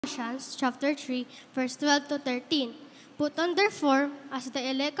Colossians chapter 3, verse 12 to 13. Put on therefore, as the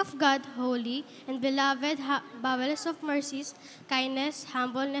elect of God, holy and beloved, bowels of mercies, kindness,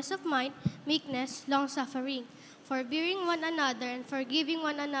 humbleness of mind, meekness, long-suffering, forbearing one another and forgiving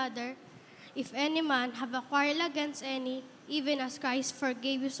one another. If any man have a quarrel against any, even as Christ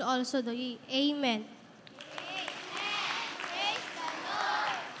forgave you, so also do ye. Amen.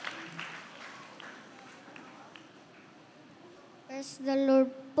 Praise the Lord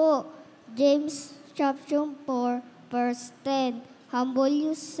po. James chapter 4, verse 10. Humble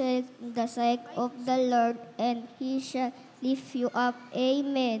yourself in the sight of the Lord, and He shall lift you up.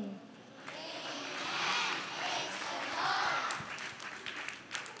 Amen.